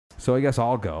So I guess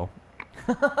I'll go.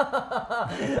 I'm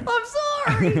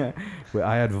sorry.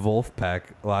 I had Vulpeck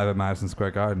live at Madison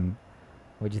Square Garden.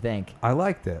 What'd you think? I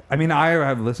liked it. I mean, I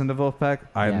have listened to Vulpeck.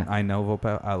 Yeah. I know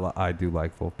Vulpeck. I do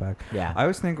like Vulpeck. Yeah. I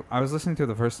was listening to it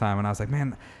the first time, and I was like,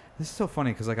 man, this is so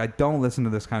funny because like I don't listen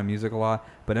to this kind of music a lot,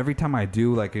 but every time I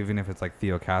do, like even if it's like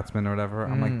Theo Katzman or whatever,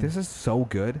 I'm like, this is so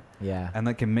good. Yeah. And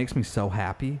like it makes me so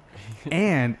happy,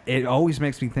 and it always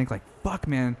makes me think like, fuck,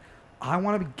 man, I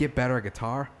want to get better at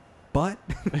guitar. But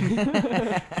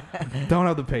don't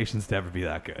have the patience to ever be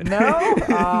that good. No? Oh,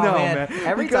 no, man.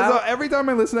 Every time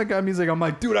I listen to that kind of music, I'm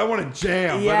like, dude, I want to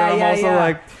jam. Yeah, but then I'm also yeah.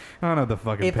 like, I don't have the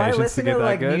fucking if patience I listen to get to that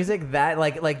like good. music that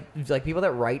like people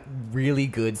that write really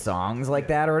good songs like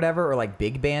that or whatever, or like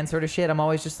big band sort of shit, I'm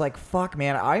always just like, fuck,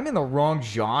 man, I'm in the wrong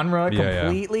genre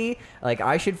completely. Like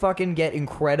I should fucking get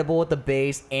incredible at the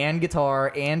bass and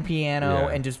guitar and piano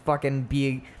and just fucking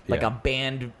be like a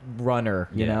band runner,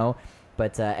 you know?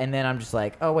 But and then I'm just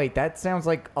like, oh wait, that sounds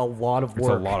like a lot of work. It's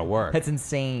a lot of work. That's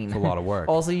insane. It's a lot of work.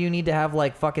 Also, you need to have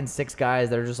like fucking 6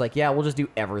 guys that are just like, yeah, we'll just do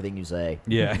everything you say.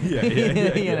 Yeah.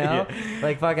 You know,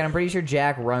 like fucking. I'm pretty sure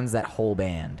Jack runs that whole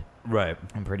band. Right.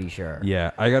 I'm pretty sure.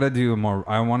 Yeah, I gotta do more.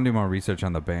 I want to do more research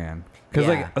on the band because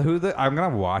like I'm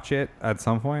gonna watch it at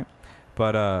some point,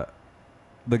 but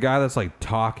the guy that's like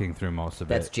talking through most of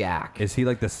that's it. Jack. Is he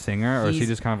like the singer or is he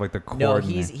just kind of like the No,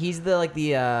 coordinator? he's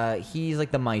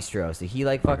the maestro. So he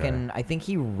like fucking I think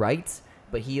he writes,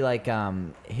 but he like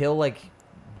he'll like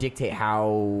dictate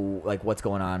how like what's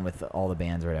going on with all the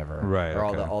bands or whatever. Right. Or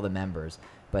all the members.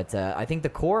 But I think the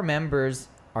core members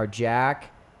are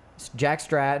Jack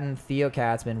Stratton, Theo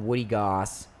Katzman, Woody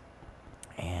Goss,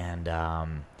 and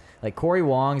like Corey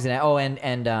Wong's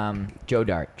and Joe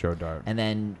Dart. Joe Dart. And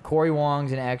then Corey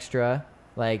Wong's an extra.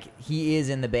 Like he is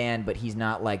in the band, but he's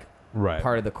not like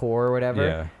part of the core or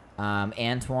whatever. Yeah.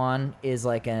 Antoine is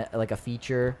like a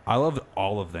feature. I loved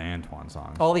all of the Antoine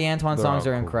songs. All the Antoine songs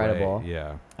are incredible. Great.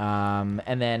 Yeah.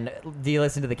 And then do you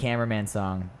listen to the Cameraman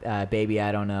song, Baby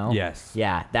I Don't Know? Yes.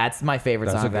 Yeah, that's my favorite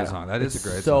That's song. a good song. That is a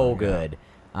great song. song. So good.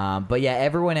 Yeah. But yeah,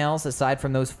 everyone else aside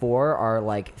from those 4 are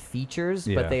like features,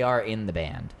 but they are in the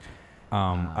band.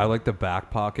 I like the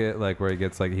back pocket, like where he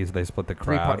gets like they split the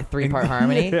crowd. Three part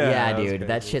harmony. Yeah, dude, crazy.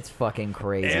 that shit's fucking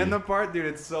crazy. And the part, dude,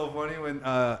 it's so funny when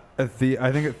I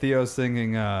think Theo's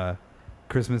singing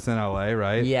 "Christmas in L.A."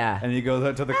 right? Yeah. And he goes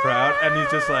out to the crowd and he's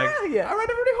just like, Yeah. "All right,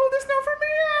 everybody, hold this note for me."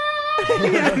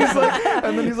 And he's like,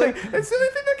 and then he's like, "It's the only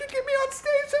thing that can get me on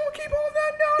stage, so we'll keep holding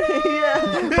that note."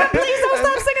 Yeah. But please don't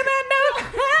stop singing that note.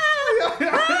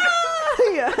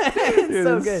 Yeah. It's Dude,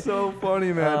 so it's good. so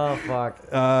funny, man. Oh fuck.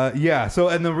 Yeah. So,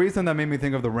 and the reason that made me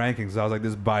think of the rankings, I was like, this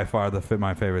is by far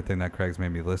my favorite thing that Craig's made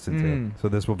me listen to. So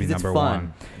this will be It's number fun.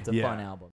 1. It's a fun album.